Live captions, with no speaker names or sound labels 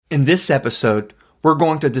In this episode, we're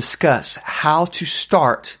going to discuss how to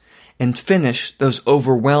start and finish those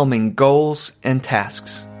overwhelming goals and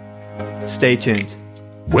tasks. Stay tuned.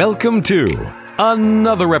 Welcome to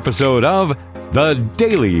another episode of the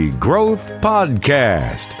Daily Growth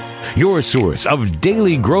Podcast, your source of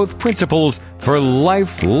daily growth principles for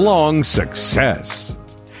lifelong success.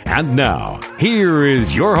 And now, here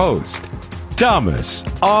is your host, Thomas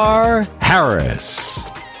R. Harris.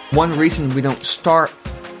 One reason we don't start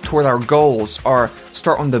toward our goals or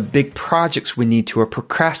start on the big projects we need to or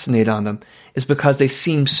procrastinate on them is because they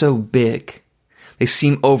seem so big. They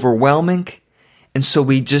seem overwhelming, and so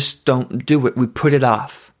we just don't do it. We put it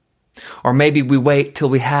off. Or maybe we wait till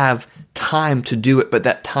we have time to do it, but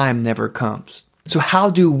that time never comes. So how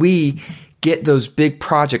do we get those big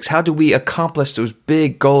projects? How do we accomplish those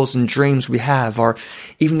big goals and dreams we have, or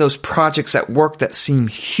even those projects at work that seem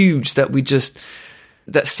huge that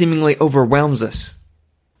seemingly overwhelms us?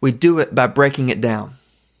 We do it by breaking it down.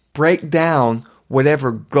 Break down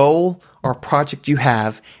whatever goal or project you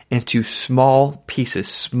have into small pieces,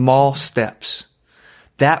 small steps.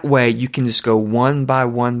 That way you can just go one by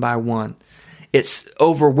one by one. It's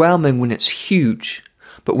overwhelming when it's huge,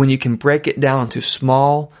 but when you can break it down into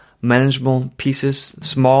small, manageable pieces,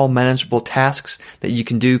 small, manageable tasks that you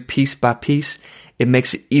can do piece by piece, it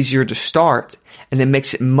makes it easier to start, and it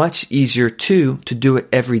makes it much easier to do it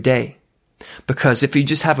every day. Because if you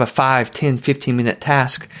just have a 5, 10, 15-minute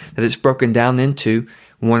task that is broken down into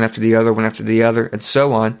one after the other, and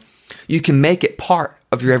so on, you can make it part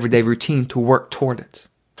of your everyday routine to work toward it.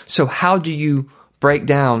 So how do you break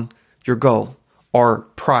down your goal or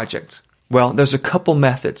project? Well, there's a couple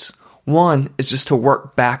methods. One is just to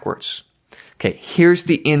work backwards. Okay, here's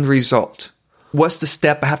the end result. What's the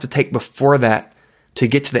step I have to take before that to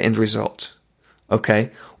get to the end result? Okay,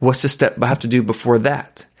 what's the step I have to do before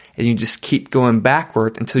that? And you just keep going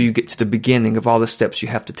backward until you get to the beginning of all the steps you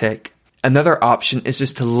have to take. Another option is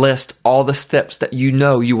just to list all the steps that you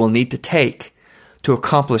know you will need to take to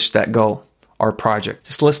accomplish that goal or project.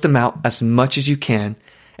 Just list them out as much as you can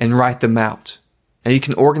and write them out. Now you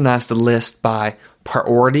can organize the list by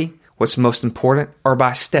priority, what's most important, or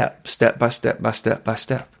by step by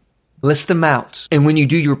step. List them out. And when you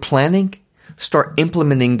do your planning, start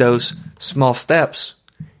implementing those small steps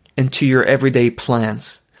into your everyday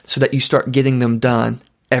plans so that you start getting them done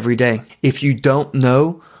every day. If you don't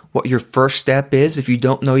know what your first step is, if you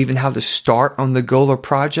don't know even how to start on the goal or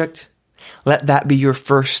project, let that be your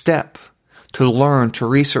first step to learn, to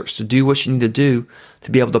research, to do what you need to do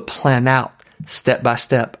to be able to plan out step by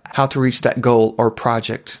step how to reach that goal or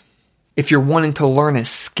project. If you're wanting to learn a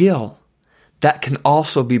skill, that can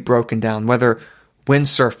also be broken down, whether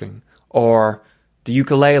windsurfing or the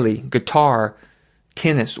ukulele, guitar,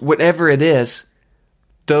 tennis, whatever it is,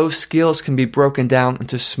 those skills can be broken down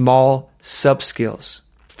into small sub-skills.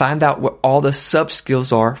 Find out what all the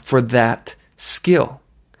sub-skills are for that skill,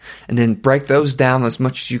 and then break those down as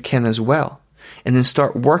much as you can as well. And then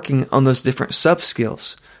start working on those different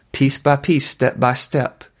sub-skills, piece by piece, step by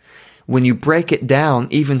step. When you break it down,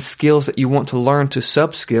 even skills that you want to learn to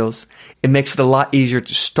sub-skills, it makes it a lot easier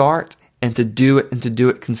to start and to do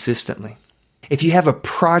it consistently. If you have a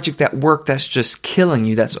project at work that's just killing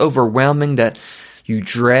you, that's overwhelming, that you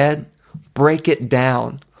dread, break it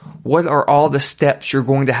down. What are all the steps you're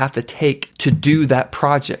going to have to take to do that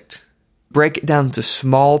project? Break it down into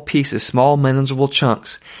small pieces, small manageable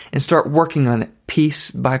chunks, and start working on it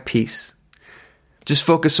piece by piece. Just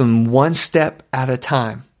focus on one step at a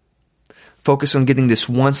time. Focus on getting this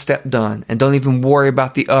one step done, and don't even worry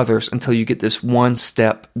about the others until you get this one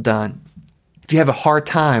step done. If you have a hard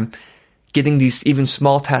time getting these even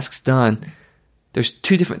small tasks done, there's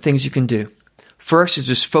two different things you can do. First is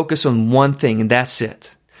just focus on one thing, and that's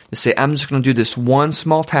it. Just say, I'm just going to do this one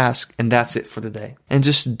small task, and that's it for the day. And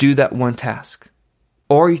just do that one task.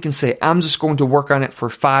 Or you can say, I'm just going to work on it for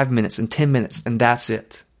 5 minutes and 10 minutes, and that's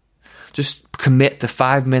it. Just commit to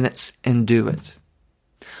 5 minutes and do it.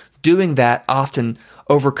 Doing that often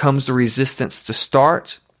overcomes the resistance to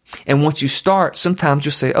start. And once you start, sometimes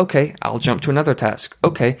you'll say, okay, I'll jump to another task.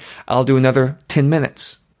 Okay, I'll do another 10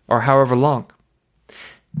 minutes or however long.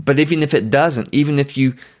 But even if it doesn't, even if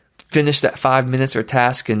you finish that 5 minutes or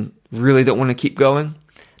task and really don't want to keep going,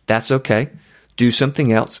 that's okay. Do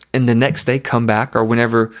something else, and the next day come back, or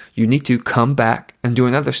whenever you need to, come back and do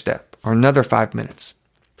another step or another 5 minutes.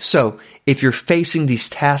 So if you're facing these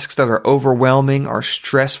tasks that are overwhelming or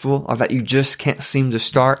stressful or that you just can't seem to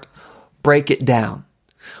start, break it down.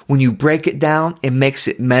 When you break it down, it makes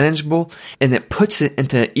it manageable, and it puts it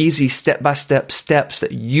into easy step-by-step steps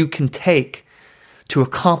that you can take to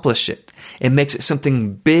accomplish it. It makes it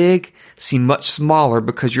something big seem much smaller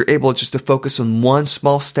because you're able just to focus on one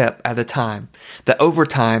small step at a time. That over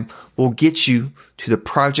time will get you to the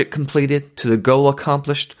project completed, to the goal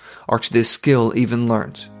accomplished, or to the skill even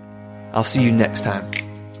learned. I'll see you next time.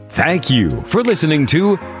 Thank you for listening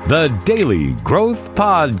to the Daily Growth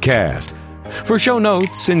Podcast. For show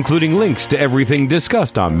notes, including links to everything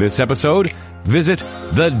discussed on this episode, visit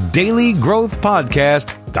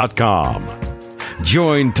thedailygrowthpodcast.com.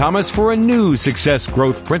 Join Thomas for a new success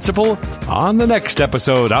growth principle on the next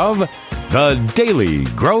episode of the Daily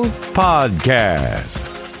Growth Podcast.